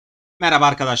Merhaba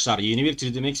arkadaşlar, yeni bir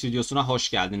 3D Max videosuna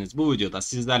hoş geldiniz. Bu videoda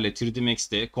sizlerle 3D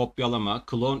Max'te kopyalama,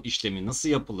 klon işlemi nasıl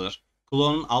yapılır,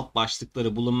 klonun alt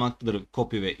başlıkları bulunmaktadır,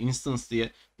 copy ve instance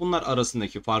diye bunlar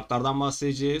arasındaki farklardan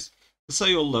bahsedeceğiz. Kısa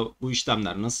yolla bu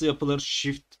işlemler nasıl yapılır,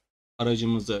 shift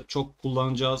aracımızı çok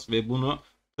kullanacağız ve bunu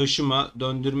taşıma,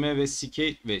 döndürme ve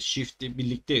scale ve shift'i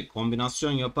birlikte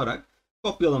kombinasyon yaparak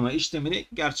kopyalama işlemini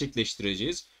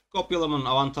gerçekleştireceğiz. Kopyalamanın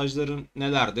avantajları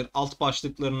nelerdir? Alt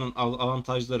başlıklarının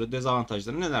avantajları,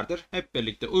 dezavantajları nelerdir? Hep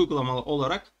birlikte uygulamalı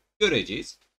olarak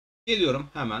göreceğiz. Geliyorum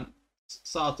hemen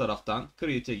sağ taraftan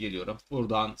Create'e geliyorum.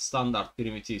 Buradan standart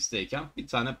primitives'teyken bir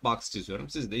tane box çiziyorum.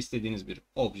 Siz de istediğiniz bir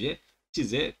obje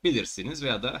çizebilirsiniz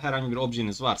veya da herhangi bir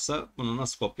objeniz varsa bunu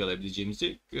nasıl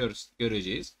kopyalayabileceğimizi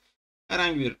göreceğiz.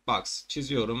 Herhangi bir box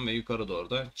çiziyorum ve yukarı doğru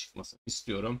da çıkmasını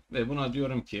istiyorum ve buna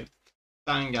diyorum ki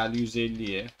sen gel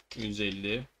 150'ye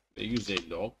 150 ve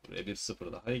 150 ol. Buraya bir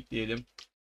sıfır daha ekleyelim.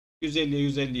 150'ye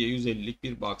 150'ye 150'lik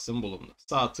bir box'ım bulundu.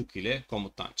 Sağ tık ile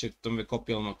komuttan çıktım ve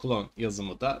kopyalama klon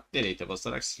yazımı da delete'e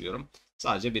basarak siliyorum.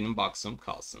 Sadece benim box'ım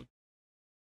kalsın.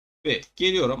 Ve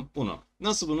geliyorum bunu.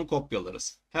 Nasıl bunu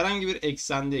kopyalarız? Herhangi bir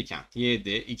eksendeyken,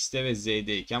 y'de, x'te ve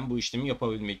z'deyken bu işlemi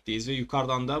yapabilmekteyiz ve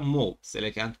yukarıdan da move,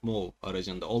 select and move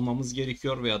aracında olmamız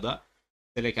gerekiyor veya da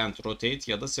select and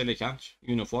rotate ya da select and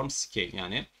uniform scale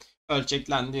yani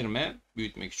ölçeklendirme,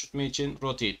 büyütme, küçültme için,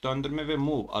 rotate döndürme ve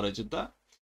move aracı da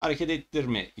hareket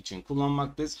ettirme için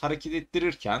kullanmaktayız. Hareket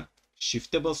ettirirken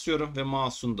shift'e basıyorum ve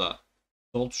mouse'un da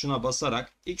sol tuşuna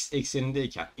basarak x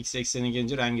eksenindeyken, x eksenine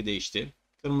gelince rengi değişti.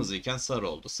 Kırmızıyken sarı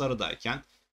oldu. Sarıdayken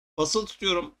basılı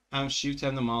tutuyorum. Hem shift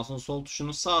hem de mouse'un sol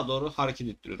tuşunu sağa doğru hareket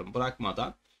ettiriyorum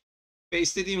bırakmadan. Ve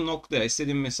istediğim noktaya,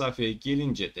 istediğim mesafeye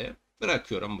gelince de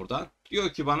bırakıyorum buradan.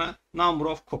 Diyor ki bana number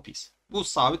of copies. Bu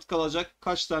sabit kalacak.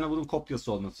 Kaç tane bunun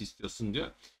kopyası olması istiyorsun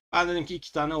diyor. Ben dedim ki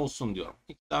 2 tane olsun diyorum.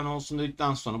 2 tane olsun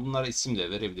dedikten sonra bunlara isim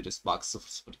de verebiliriz. Bak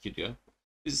 002 diyor.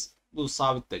 Biz bu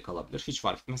sabit de kalabilir. Hiç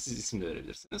fark etmez. Siz isim de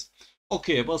verebilirsiniz.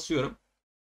 OK'ye basıyorum.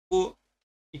 Bu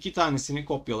iki tanesini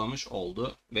kopyalamış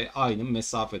oldu ve aynı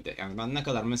mesafede. Yani ben ne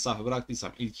kadar mesafe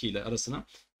bıraktıysam ilkiyle arasına,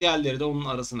 diğerleri de onun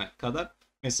arasına kadar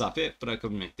mesafe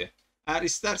bırakabilmekte. Eğer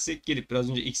istersek gelip biraz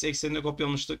önce x ekseninde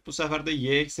kopyalamıştık. Bu sefer de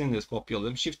y ekseninde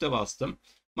kopyaladım. Shift'e bastım.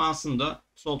 Mouse'un da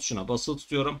sol tuşuna basılı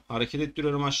tutuyorum. Hareket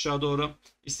ettiriyorum aşağı doğru.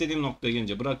 İstediğim noktaya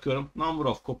gelince bırakıyorum. Number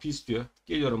of copies diyor.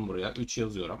 Geliyorum buraya 3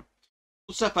 yazıyorum.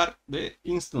 Bu sefer de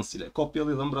instance ile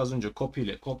kopyalayalım. Biraz önce copy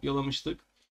ile kopyalamıştık.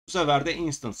 Bu sefer de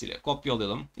instance ile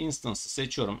kopyalayalım. Instance'ı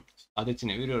seçiyorum.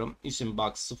 Adetine veriyorum. İsim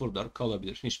box 0'da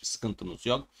kalabilir. Hiçbir sıkıntımız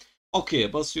yok.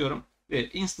 OK'ye basıyorum. Ve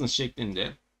instance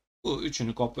şeklinde bu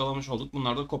üçünü kopyalamış olduk.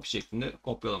 Bunları da copy şeklinde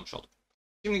kopyalamış olduk.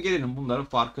 Şimdi gelelim bunların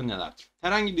farkı nelerdir?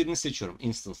 Herhangi birini seçiyorum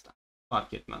instance'dan.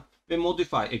 Fark etmez. Ve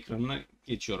modify ekranına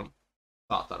geçiyorum.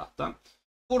 Sağ taraftan.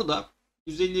 Burada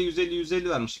 150'ye 150 150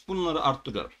 vermiştik. Bunları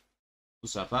arttırıyorum. Bu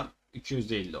sefer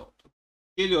 250 oldu.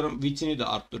 Geliyorum vitini de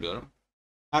arttırıyorum.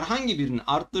 Herhangi birini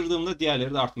arttırdığımda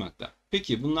diğerleri de artmakta.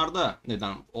 Peki bunlarda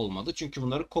neden olmadı? Çünkü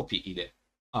bunları copy ile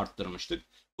arttırmıştık.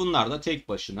 Bunlar da tek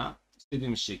başına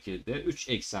istediğimiz şekilde 3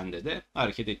 eksende de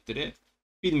hareket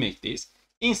ettirebilmekteyiz.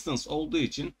 Instance olduğu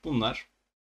için bunlar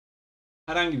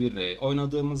herhangi bir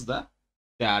oynadığımızda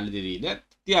değerleriyle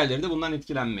diğerleri de bundan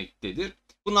etkilenmektedir.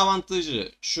 Bunun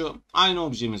avantajı şu: aynı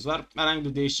objemiz var. Herhangi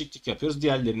bir değişiklik yapıyoruz.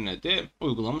 Diğerlerine de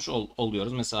uygulamış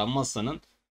oluyoruz. Mesela masanın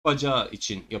bacağı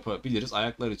için yapabiliriz.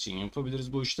 Ayaklar için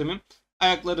yapabiliriz bu işlemi.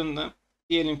 Ayaklarını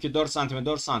diyelim ki 4 santime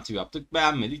 4 santim yaptık.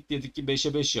 Beğenmedik. Dedik ki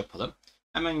 5'e 5 yapalım.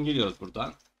 Hemen geliyoruz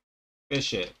buradan.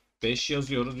 5'e 5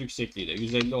 yazıyoruz. Yüksekliği de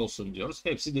 150 olsun diyoruz.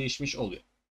 Hepsi değişmiş oluyor.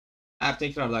 Eğer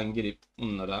tekrardan gelip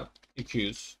bunlara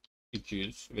 200,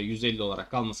 200 ve 150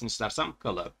 olarak kalmasını istersem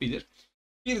kalabilir.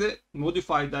 Bir de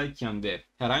Modify'dayken de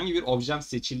herhangi bir objem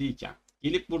seçiliyken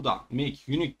gelip buradan Make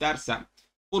Unique dersem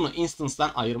bunu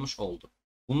Instance'dan ayırmış oldu.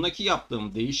 Bundaki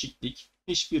yaptığım değişiklik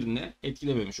hiçbirine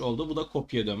etkilememiş oldu. Bu da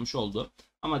kopya dönmüş oldu.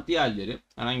 Ama diğerleri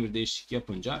herhangi bir değişiklik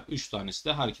yapınca 3 tanesi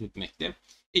de hareket etmekte.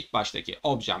 İlk baştaki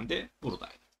objem de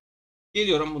buradaydı.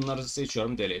 Geliyorum bunları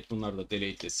seçiyorum. Delete. Bunları da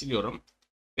delete ile siliyorum.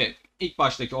 Ve ilk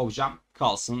baştaki objem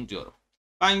kalsın diyorum.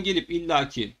 Ben gelip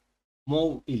illaki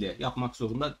move ile yapmak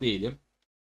zorunda değilim.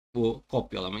 Bu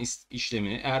kopyalama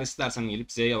işlemini. Eğer istersen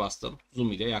gelip Z'ye bastım.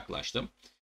 Zoom ile yaklaştım.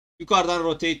 Yukarıdan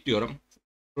rotate diyorum.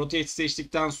 Rotate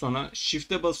seçtikten sonra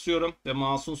Shift'e basıyorum ve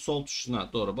mouse'un sol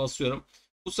tuşuna doğru basıyorum.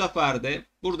 Bu sefer de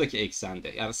buradaki eksende,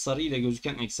 yani sarı ile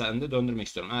gözüken eksende döndürmek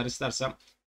istiyorum. Eğer istersem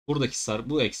buradaki sarı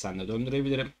bu eksende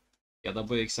döndürebilirim. Ya da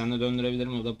bu eksende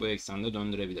döndürebilirim ya da bu eksende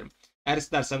döndürebilirim. Eğer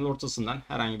istersem ortasından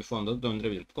herhangi bir fonda da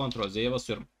döndürebilirim. Ctrl Z'ye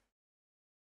basıyorum.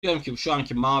 Diyorum ki şu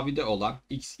anki mavide olan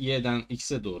Y'den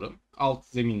X'e doğru alt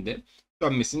zeminde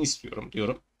dönmesini istiyorum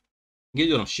diyorum.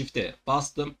 Geliyorum Shift'e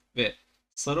bastım ve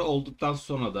sarı olduktan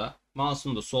sonra da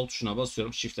mouse'un da sol tuşuna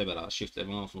basıyorum. Shift'le beraber Shift'le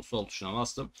mouse'un sol tuşuna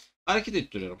bastım. Hareket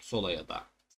ettiriyorum sola ya da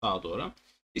sağa doğru.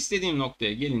 İstediğim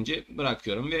noktaya gelince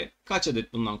bırakıyorum ve kaç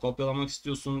adet bundan kopyalamak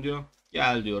istiyorsun diyor.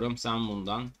 Gel diyorum, sen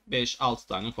bundan 5-6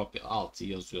 tane kopya, 6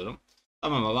 yazıyorum.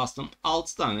 Tamam'a bastım.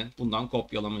 6 tane bundan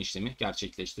kopyalama işlemi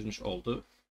gerçekleştirmiş oldu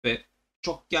ve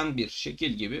çokgen bir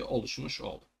şekil gibi oluşmuş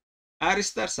oldu. Eğer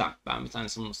istersen ben bir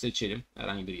tanesini bunu seçelim.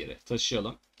 Herhangi bir yere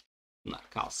taşıyalım. Bunlar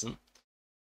kalsın.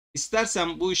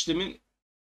 İstersen bu işlemi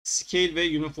scale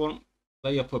ve uniformla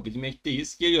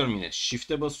yapabilmekteyiz. Geliyorum yine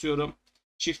Shift'e basıyorum.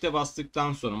 Shift'e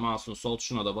bastıktan sonra mouse'un sol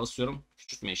tuşuna da basıyorum.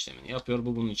 Küçültme işlemini yapıyor.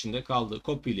 Bu bunun içinde kaldı.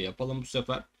 Copy ile yapalım bu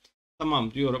sefer.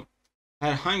 Tamam diyorum.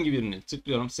 Herhangi birini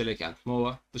tıklıyorum. Select and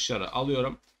Move'a dışarı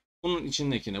alıyorum. Bunun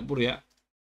içindekini buraya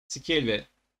scale ve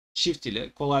Shift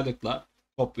ile kolaylıkla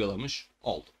kopyalamış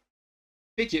oldum.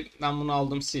 Peki ben bunu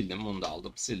aldım sildim. Bunu da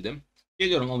aldım sildim.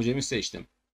 Geliyorum objemi seçtim.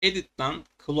 Edit'ten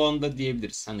clone'da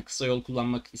diyebiliriz. Hani kısa yol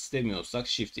kullanmak istemiyorsak,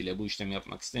 Shift ile bu işlemi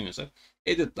yapmak istemiyorsak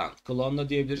Edit'ten clone'da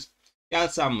diyebiliriz. Gel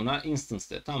sen buna instance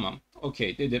de. Tamam.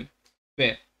 OK dedim.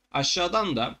 Ve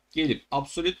aşağıdan da gelip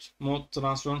Absolute Mode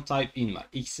Transform Type In var.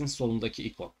 X'in solundaki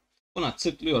ikon. Buna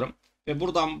tıklıyorum ve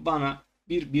buradan bana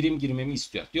bir birim girmemi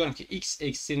istiyor. Diyorum ki X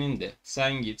ekseninde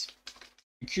sen git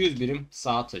 200 birim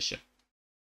sağa taşı.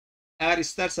 Eğer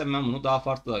istersen ben bunu daha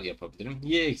farklı da yapabilirim.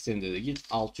 Y ekseninde de git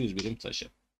 600 birim taşı.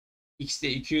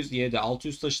 X'de 200, Y'de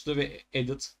 600 taşıdı ve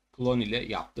edit clone ile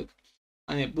yaptık.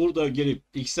 Hani burada gelip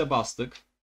X'e bastık.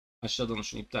 Aşağıdan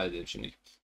şunu iptal edelim şimdi.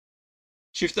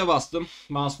 Shift'e bastım.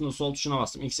 Mouse'un sol tuşuna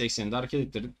bastım. X ekseninde hareket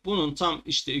ettirdim. Bunun tam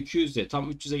işte 200'e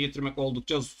tam 300'e getirmek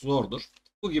oldukça zordur.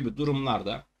 Bu gibi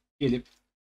durumlarda gelip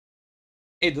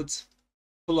edit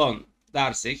clone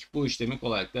dersek bu işlemi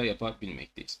kolaylıkla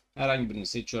yapabilmekteyiz. Herhangi birini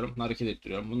seçiyorum, hareket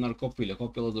ettiriyorum. Bunları kopyayla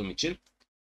kopyaladığım için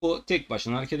bu tek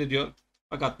başına hareket ediyor.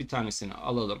 Fakat bir tanesini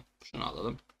alalım. Şunu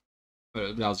alalım.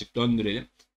 Böyle birazcık döndürelim.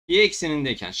 Y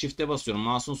eksenindeyken Shift'e basıyorum.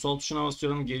 Mouse'un sol tuşuna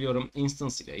basıyorum. Geliyorum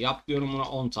instance ile yap diyorum, buna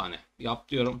 10 tane. Yap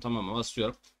diyorum, tamam'a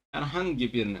basıyorum.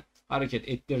 Herhangi birini hareket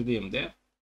ettirdiğimde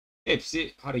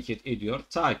hepsi hareket ediyor.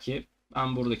 Ta ki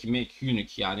ben buradaki make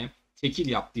unique yani tekil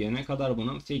yap diyene kadar,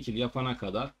 bunun tekil yapana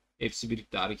kadar hepsi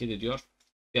birlikte hareket ediyor.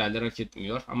 Diğerleri hareket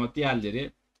etmiyor ama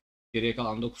diğerleri, geriye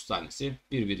kalan 9 tanesi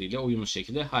birbiriyle uyumlu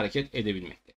şekilde hareket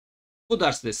edebilmekte. Bu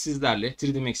derste sizlerle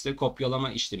 3D Max'te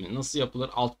kopyalama işlemi nasıl yapılır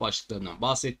alt başlıklarından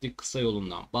bahsettik. Kısa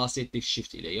yolundan bahsettik.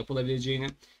 Shift ile yapılabileceğini.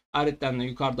 Ayrıca de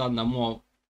yukarıdan da Move,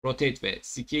 Rotate ve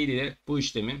Scale ile bu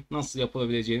işlemin nasıl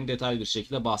yapılabileceğini detaylı bir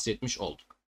şekilde bahsetmiş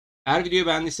olduk. Eğer videoyu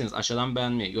beğendiyseniz aşağıdan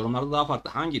beğenmeyi, yorumlarda daha farklı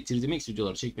hangi 3D Max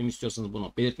videoları çekmemi istiyorsanız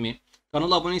bunu belirtmeyi,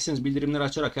 kanala aboneyseniz bildirimleri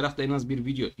açarak her hafta en az bir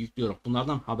video yüklüyorum.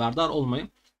 Bunlardan haberdar olmayı,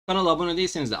 kanala abone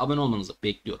değilseniz de abone olmanızı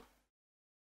bekliyorum.